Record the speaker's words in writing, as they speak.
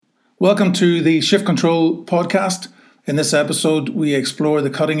Welcome to the Shift Control podcast. In this episode, we explore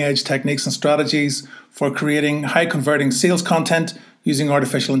the cutting edge techniques and strategies for creating high converting sales content using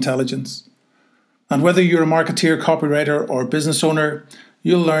artificial intelligence. And whether you're a marketeer, copywriter, or business owner,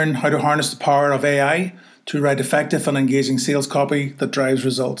 you'll learn how to harness the power of AI to write effective and engaging sales copy that drives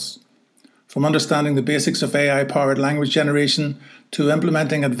results. From understanding the basics of AI-powered language generation to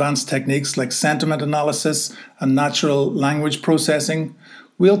implementing advanced techniques like sentiment analysis and natural language processing,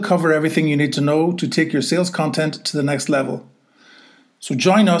 we'll cover everything you need to know to take your sales content to the next level. So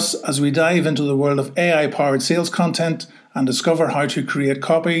join us as we dive into the world of AI-powered sales content and discover how to create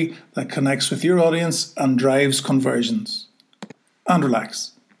copy that connects with your audience and drives conversions. And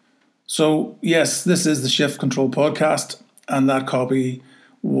relax. So yes, this is the Shift Control podcast, and that copy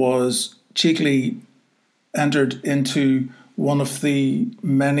was cheekily entered into one of the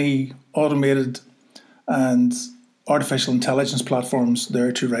many automated and artificial intelligence platforms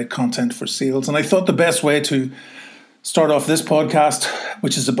there to write content for sales. And I thought the best way to start off this podcast,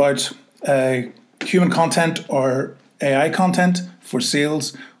 which is about human content or AI content for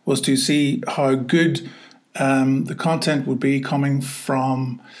sales, was to see how good the content would be coming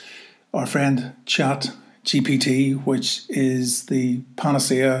from our friend ChatGPT, which is the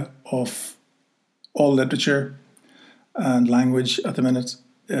panacea of all literature and language at the minute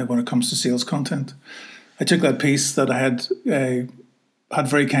when it comes to sales content. I took that piece that I had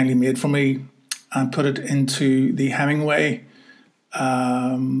very kindly made for me and put it into the Hemingway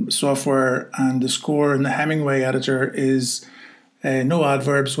software, and the score in the Hemingway editor is no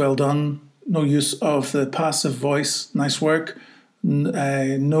adverbs, well done, no use of the passive voice, nice work,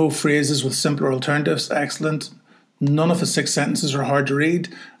 no phrases with simpler alternatives, excellent. None of the 6 sentences are hard to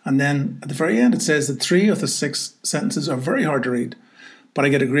read. And then at the very end, it says that 3 of the 6 sentences are very hard to read. But I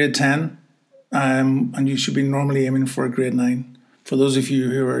get a grade 10, and you should be normally aiming for a grade 9. For those of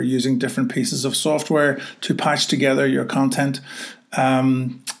you who are using different pieces of software to patch together your content,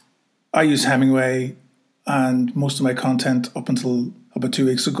 I use Hemingway, and most of my content up until about 2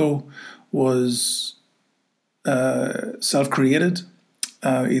 weeks ago was self-created,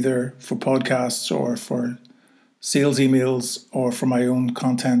 either for podcasts or for sales emails or for my own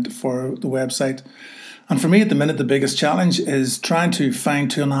content for the website. And for me at the minute, the biggest challenge is trying to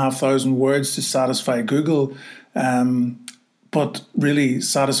find 2,500 words to satisfy Google, but really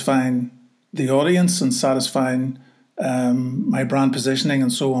satisfying the audience and satisfying my brand positioning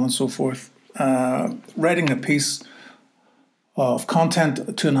and so on and so forth. Writing a piece of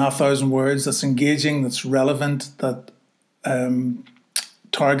content, 2,500 words, that's engaging, that's relevant, that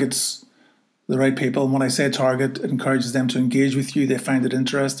targets the right people. And when I say target, it encourages them to engage with you. They find it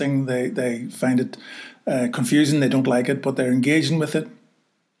interesting. They find it confusing. They don't like it, but they're engaging with it.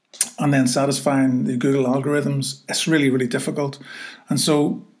 And then satisfying the Google algorithms, it's really, really difficult. And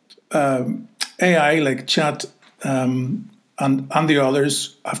so AI like Chat and the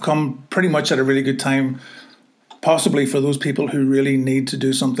others have come pretty much at a really good time, possibly for those people who really need to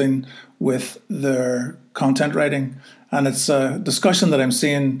do something with their content writing. And it's a discussion that I'm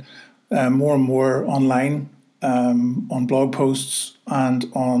seeing more and more online, on blog posts and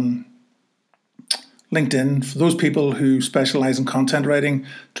on LinkedIn, for those people who specialize in content writing,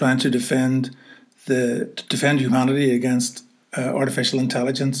 trying to defend humanity against artificial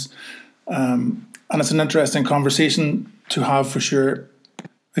intelligence. And it's an interesting conversation to have for sure.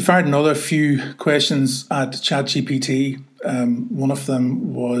 I fired another few questions at ChatGPT. One of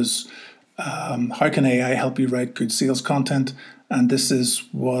them was, how can AI help you write good sales content? And this is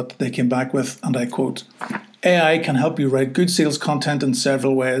what they came back with, and I quote, AI can help you write good sales content in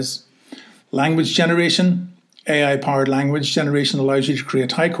several ways. Language generation. AI-powered language generation allows you to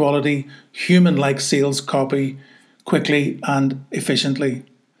create high-quality, human-like sales copy quickly and efficiently.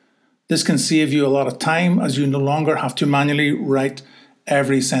 This can save you a lot of time as you no longer have to manually write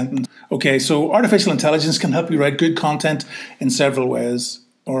every sentence. Okay, so artificial intelligence can help you write good content in several ways.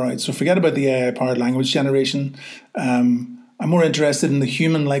 All right, so forget about the AI-powered language generation. I'm more interested in the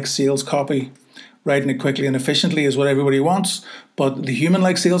human-like sales copy. Writing it quickly and efficiently is what everybody wants, but the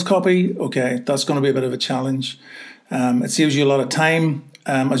human-like sales copy, okay, that's going to be a bit of a challenge. It saves you a lot of time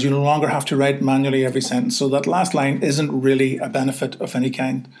as you no longer have to write manually every sentence. So that last line isn't really a benefit of any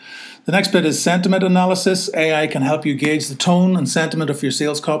kind. The next bit is sentiment analysis. AI can help you gauge the tone and sentiment of your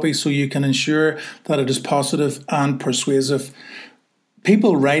sales copy so you can ensure that it is positive and persuasive.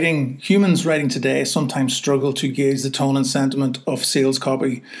 Humans writing today sometimes struggle to gauge the tone and sentiment of sales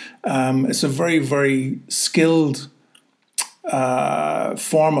copy. It's a very, very skilled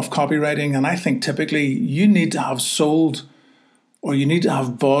form of copywriting, and I think typically you need to have sold or you need to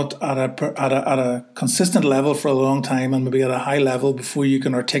have bought at a consistent level for a long time and maybe at a high level before you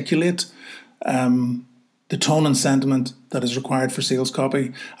can articulate the tone and sentiment that is required for sales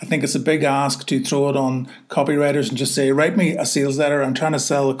copy. I think it's a big ask to throw it on copywriters and just say, write me a sales letter. I'm trying to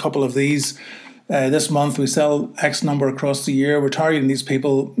sell a couple of these. This month we sell X number across the year. We're targeting these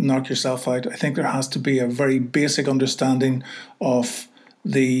people. Knock yourself out. I think there has to be a very basic understanding of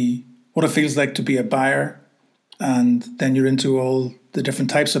what it feels like to be a buyer. And then you're into all the different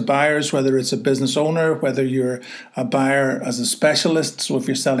types of buyers, whether it's a business owner, whether you're a buyer as a specialist. So if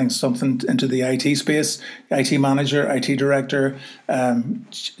you're selling something into the IT space, IT manager, IT director,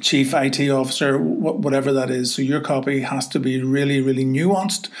 chief IT officer, whatever that is. So your copy has to be really, really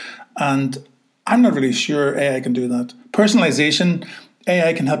nuanced. And I'm not really sure AI can do that. Personalization,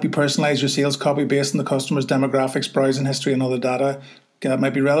 AI can help you personalize your sales copy based on the customer's demographics, browsing history, and other data. That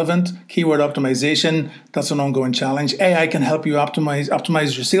might be relevant. Keyword optimization, that's an ongoing challenge. AI can help you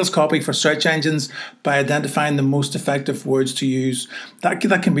optimize your sales copy for search engines by identifying the most effective words to use. That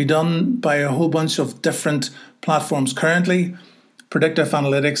can be done by a whole bunch of different platforms currently. Predictive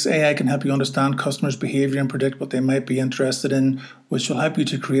analytics, AI can help you understand customers' behavior and predict what they might be interested in, which will help you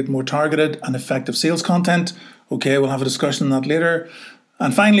to create more targeted and effective sales content. Okay, we'll have a discussion on that later.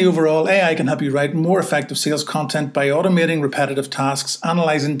 And finally, overall, AI can help you write more effective sales content by automating repetitive tasks,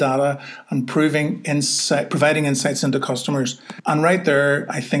 analyzing data, and providing insights into customers. And right there,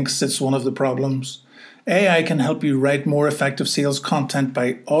 I think, sits one of the problems. AI can help you write more effective sales content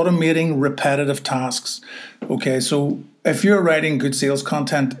by automating repetitive tasks. Okay, so if you're writing good sales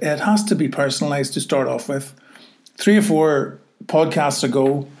content, it has to be personalized to start off with. 3 or 4 podcasts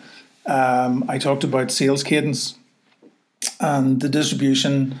ago, I talked about sales cadence and the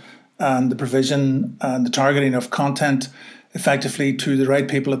distribution and the provision and the targeting of content effectively to the right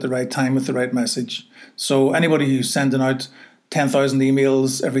people at the right time with the right message. So anybody who's sending out 10,000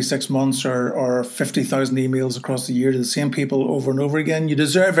 emails every 6 months or 50,000 emails across the year to the same people over and over again, you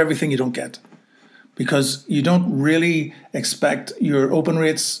deserve everything you don't get, because you don't really expect your open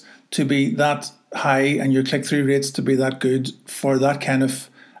rates to be that high and your click-through rates to be that good for that kind of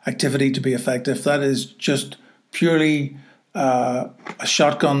activity to be effective. That is just purely a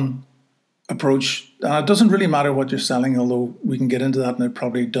shotgun approach, and it doesn't really matter what you're selling, although we can get into that, and it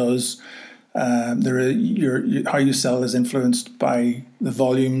probably does. How you sell is influenced by the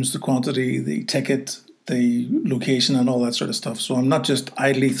volumes, the quantity, the ticket, the location, and all that sort of stuff. So I'm not just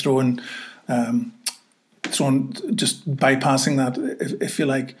idly just bypassing that, if you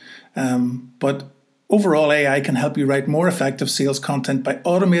like. But overall, AI can help you write more effective sales content by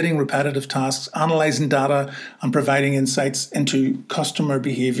automating repetitive tasks, analyzing data, and providing insights into customer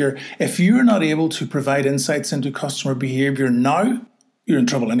behavior. If you're not able to provide insights into customer behavior now, you're in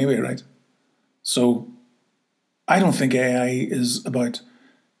trouble anyway, right? So I don't think AI is about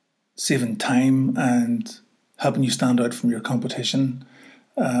saving time and helping you stand out from your competition.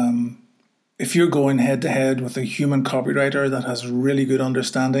 If you're going head to head with a human copywriter that has a really good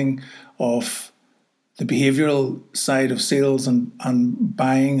understanding of the behavioral side of sales and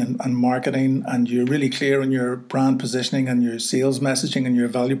buying and marketing, and you're really clear on your brand positioning and your sales messaging and your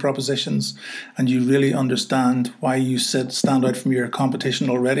value propositions, and you really understand why you stand out from your competition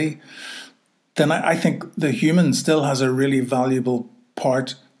already, then I think the human still has a really valuable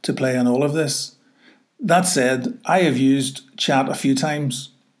part to play in all of this. That said, I have used chat a few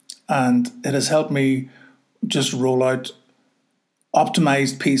times, and it has helped me just roll out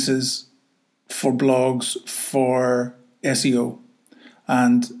optimized pieces for blogs, for SEO,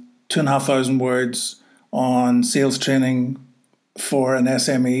 and 2,500 words on sales training for an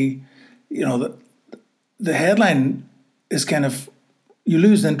SME. You know, the headline is kind of, you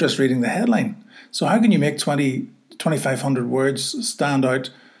lose interest reading the headline. So how can you make 2,500 words stand out?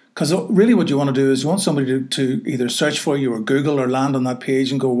 Because really what you want to do is you want somebody to either search for you or Google or land on that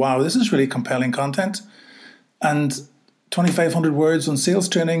page and go, wow, this is really compelling content. And 2,500 words on sales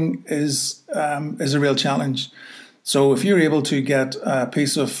training is a real challenge. So if you're able to get a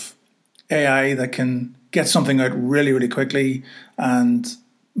piece of AI that can get something out really, really quickly, and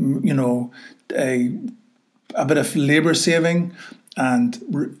you know, a bit of labor saving, and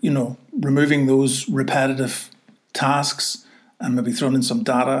removing those repetitive tasks, and maybe throwing in some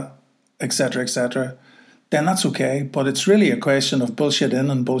data, etc., then that's okay. But it's really a question of bullshit in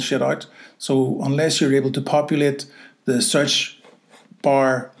and bullshit out. So unless you're able to populate the search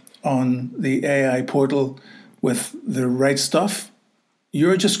bar on the AI portal with the right stuff,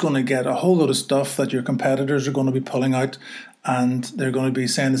 you're just going to get a whole lot of stuff that your competitors are going to be pulling out, and they're going to be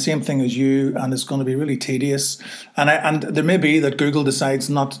saying the same thing as you, and it's going to be really tedious. And there may be that Google decides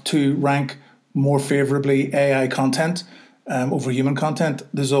not to rank more favorably AI content over human content.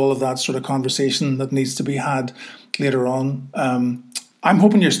 There's all of that sort of conversation that needs to be had later on. I'm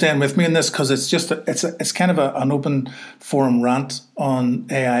hoping you're staying with me in this because it's kind of an open forum rant on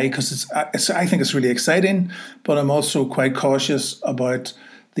AI because I think it's really exciting, but I'm also quite cautious about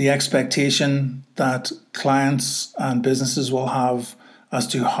the expectation that clients and businesses will have as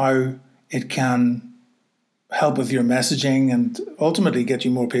to how it can help with your messaging and ultimately get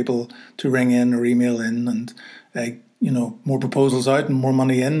you more people to ring in or email in and more proposals out and more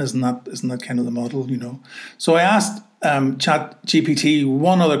money in. Isn't that kind of the model? So I asked ChatGPT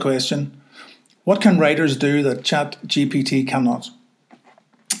one other question: what can writers do that ChatGPT cannot?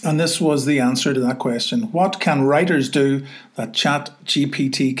 And this was the answer to that question. What can writers do that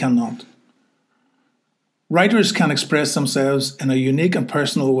ChatGPT cannot? Writers can express themselves in a unique and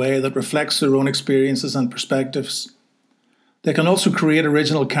personal way that reflects their own experiences and perspectives. They can also create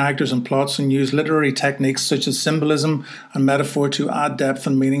original characters and plots and use literary techniques such as symbolism and metaphor to add depth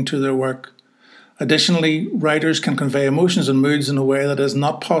and meaning to their work. Additionally, writers can convey emotions and moods in a way that is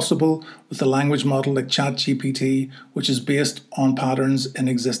not possible with a language model like ChatGPT, which is based on patterns in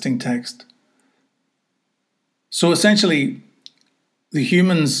existing text. So essentially, the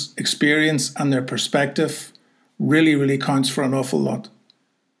human's experience and their perspective really, really counts for an awful lot.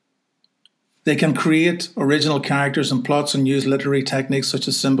 They can create original characters and plots and use literary techniques such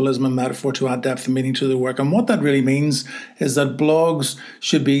as symbolism and metaphor to add depth and meaning to their work. And what that really means is that blogs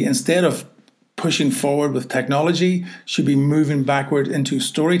should be, instead of pushing forward with technology, should be moving backward into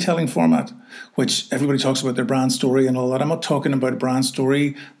storytelling format, which everybody talks about their brand story and all that. I'm not talking about a brand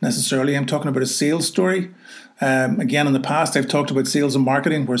story necessarily. I'm talking about a sales story. Again, in the past, I've talked about sales and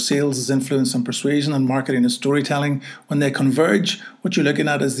marketing, where sales is influence and persuasion and marketing is storytelling. When they converge, what you're looking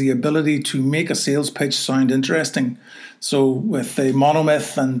at is the ability to make a sales pitch sound interesting. So with the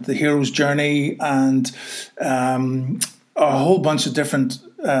monomyth and the hero's journey and a whole bunch of different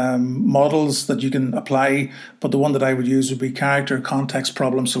models that you can apply, but the one that I would use would be character, context,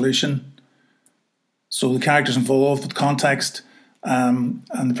 problem, solution. So the characters involved with context, and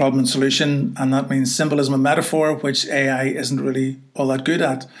the problem and solution, and that means symbolism and metaphor, which AI isn't really all that good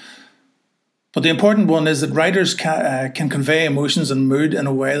at. But the important one is that writers can convey emotions and mood in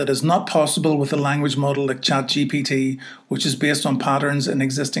a way that is not possible with a language model like ChatGPT, which is based on patterns in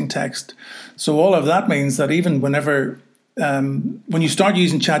existing text. So all of that means that even when you start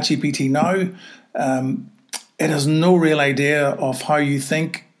using ChatGPT now, it has no real idea of how you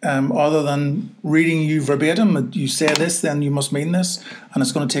think, other than reading you verbatim. You say this, then you must mean this. And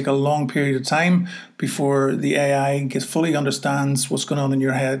it's going to take a long period of time before the AI fully understands what's going on in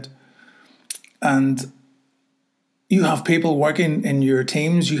your head. And you have people working in your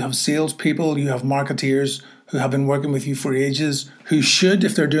teams, you have salespeople, you have marketeers who have been working with you for ages, who should,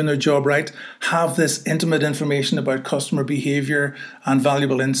 if they're doing their job right, have this intimate information about customer behavior and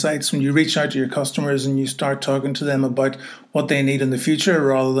valuable insights. When you reach out to your customers and you start talking to them about what they need in the future,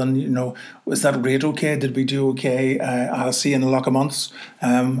 rather than, is that rate okay? Did we do okay? I'll see you in a lot of months.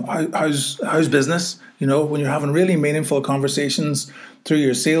 How's business? When you're having really meaningful conversations through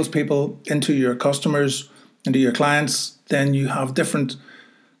your salespeople into your customers, into your clients, then you have different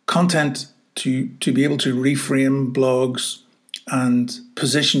content to be able to reframe blogs and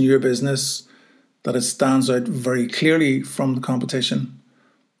position your business that it stands out very clearly from the competition.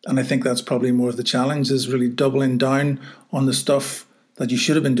 And I think that's probably more of the challenge, is really doubling down on the stuff that you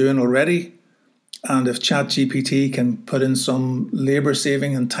should have been doing already. And if ChatGPT can put in some labor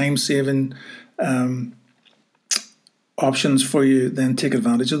saving and time saving options for you, then take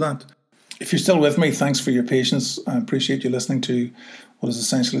advantage of that. If you're still with me, thanks for your patience. I appreciate you listening to what is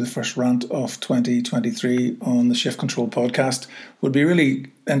essentially the first rant of 2023 on the Shift Control podcast. Would be really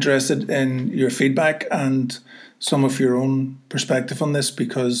interested in your feedback and some of your own perspective on this,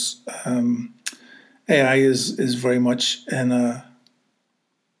 because AI is very much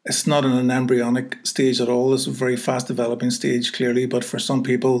it's not in an embryonic stage at all. It's a very fast developing stage, clearly, but for some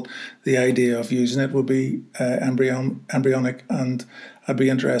people, the idea of using it will be embryonic, and I'd be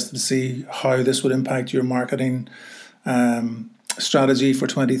interested to see how this would impact your marketing strategy for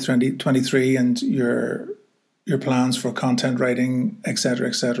 2023 and your plans for content writing, etc.,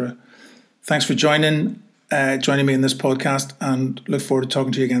 etc. Thanks for joining me in this podcast, and look forward to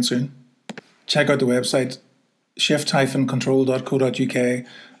talking to you again soon. Check out the website, shift-control.co.uk.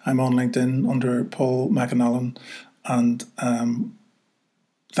 I'm on LinkedIn under Paul McAnallen, and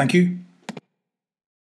thank you.